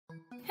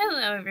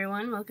Hello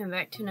everyone, welcome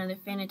back to another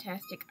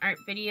fantastic art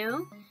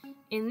video.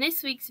 In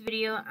this week's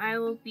video, I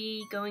will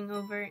be going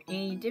over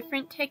a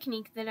different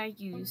technique that I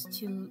use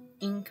to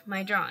ink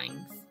my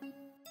drawings.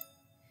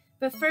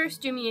 But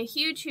first, do me a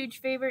huge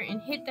favor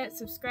and hit that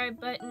subscribe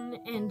button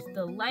and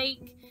the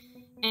like,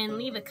 and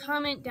leave a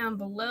comment down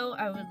below.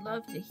 I would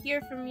love to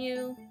hear from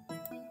you.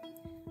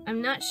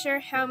 I'm not sure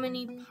how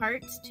many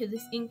parts to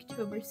this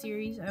Inktober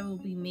series I will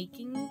be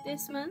making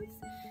this month,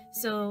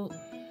 so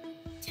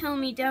tell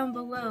me down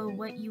below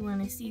what you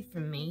want to see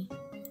from me.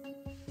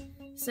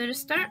 So to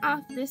start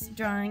off this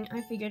drawing,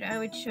 I figured I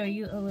would show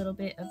you a little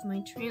bit of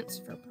my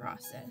transfer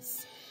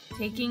process.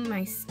 Taking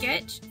my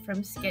sketch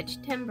from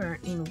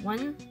sketchtember in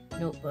one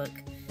notebook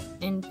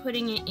and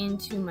putting it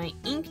into my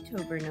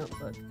Inktober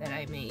notebook that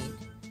I made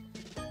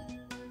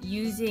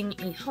using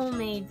a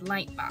homemade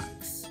light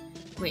box,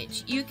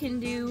 which you can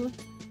do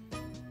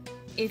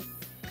if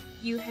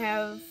you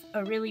have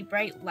a really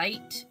bright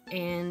light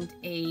and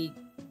a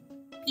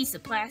piece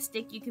of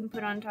plastic you can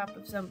put on top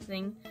of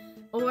something,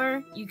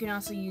 or you can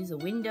also use a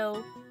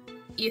window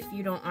if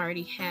you don't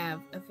already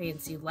have a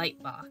fancy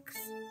light box.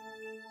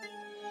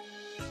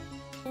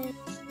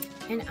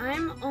 And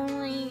I'm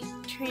only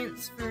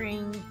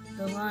transferring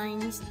the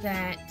lines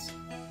that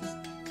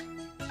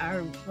are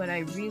what I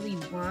really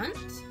want,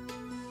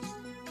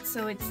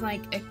 so it's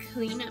like a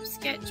cleanup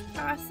sketch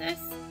process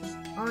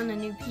on a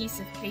new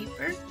piece of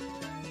paper.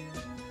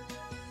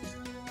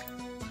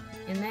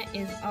 And that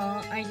is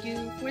all I do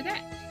for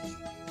that.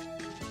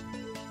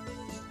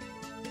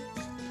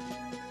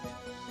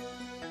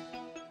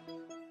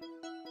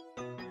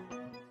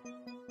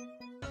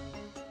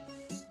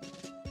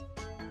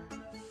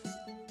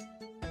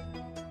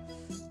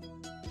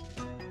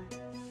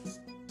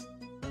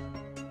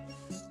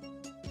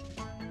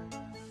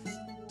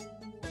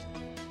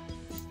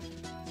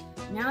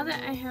 Now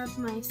that I have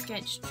my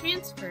sketch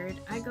transferred,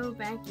 I go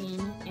back in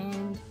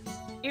and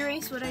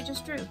erase what I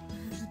just drew.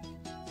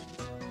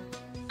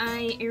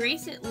 I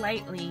erase it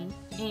lightly,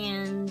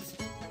 and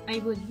I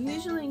would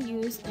usually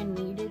use a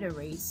kneaded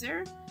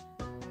eraser.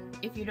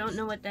 If you don't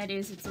know what that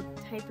is, it's a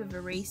type of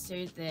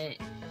eraser that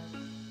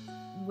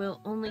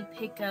will only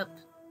pick up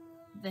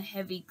the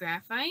heavy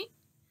graphite,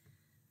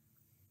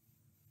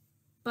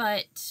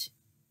 but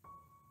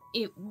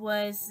it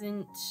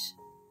wasn't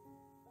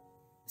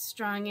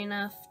strong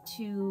enough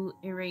to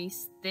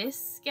erase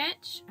this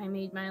sketch. I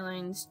made my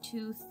lines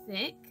too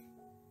thick,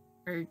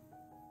 or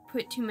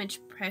put too much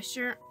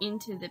pressure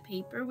into the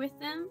paper with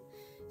them,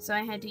 so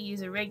I had to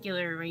use a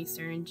regular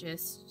eraser and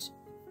just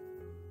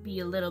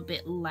be a little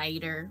bit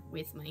lighter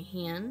with my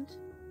hand.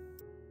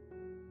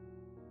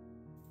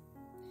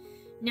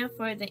 Now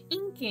for the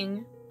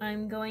inking,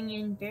 I'm going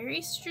in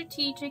very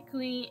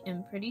strategically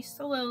and pretty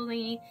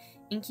slowly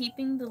and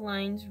keeping the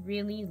lines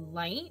really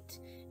light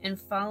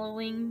and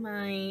following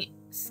my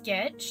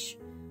sketch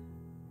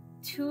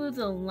to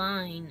the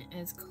line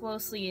as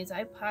closely as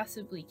I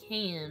possibly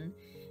can.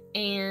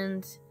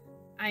 And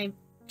I'm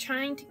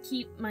trying to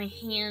keep my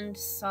hand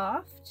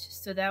soft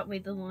so that way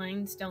the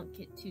lines don't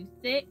get too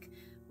thick,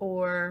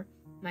 or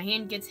my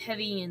hand gets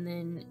heavy and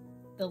then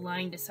the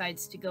line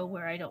decides to go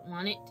where I don't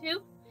want it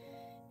to.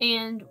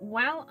 And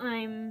while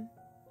I'm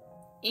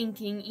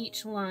inking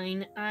each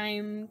line,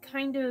 I'm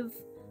kind of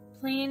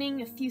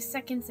planning a few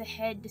seconds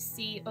ahead to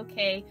see,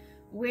 okay,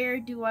 where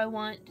do I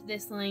want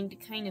this line to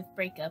kind of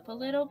break up a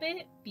little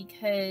bit,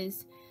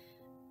 because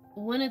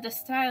one of the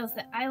styles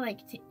that I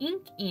like to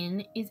ink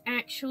in is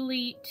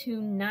actually to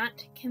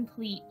not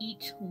complete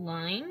each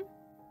line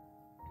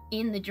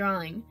in the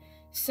drawing.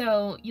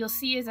 So you'll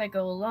see as I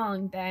go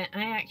along that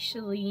I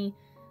actually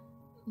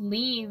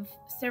leave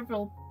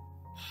several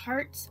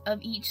parts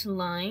of each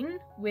line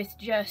with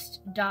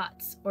just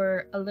dots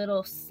or a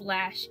little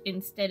slash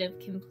instead of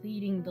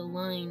completing the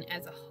line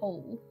as a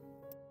whole.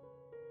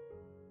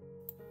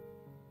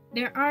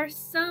 There are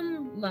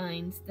some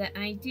lines that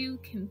I do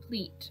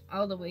complete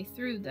all the way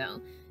through though.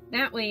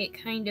 That way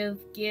it kind of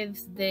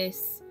gives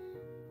this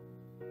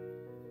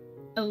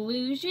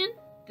illusion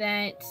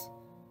that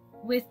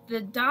with the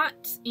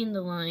dots in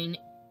the line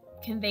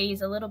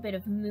conveys a little bit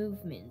of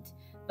movement,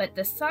 but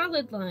the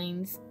solid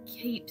lines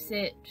keeps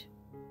it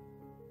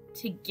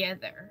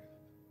together.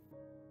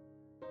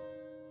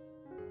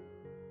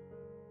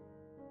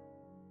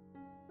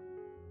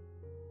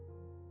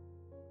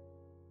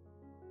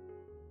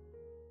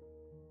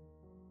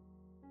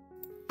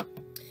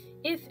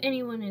 If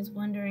anyone is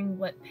wondering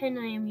what pen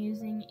I am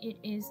using, it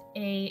is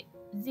a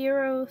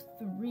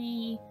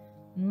 03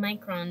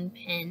 micron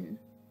pen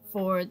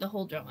for the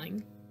whole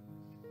drawing.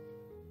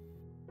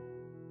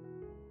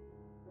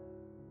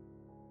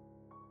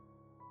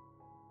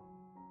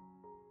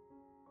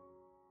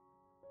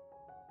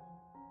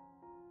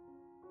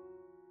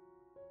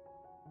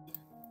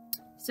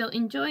 So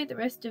enjoy the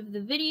rest of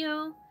the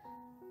video.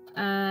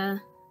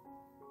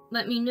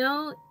 Let me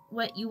know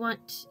what you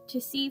want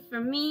to see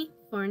from me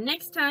for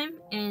next time,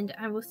 and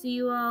I will see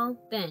you all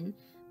then.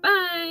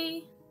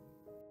 Bye!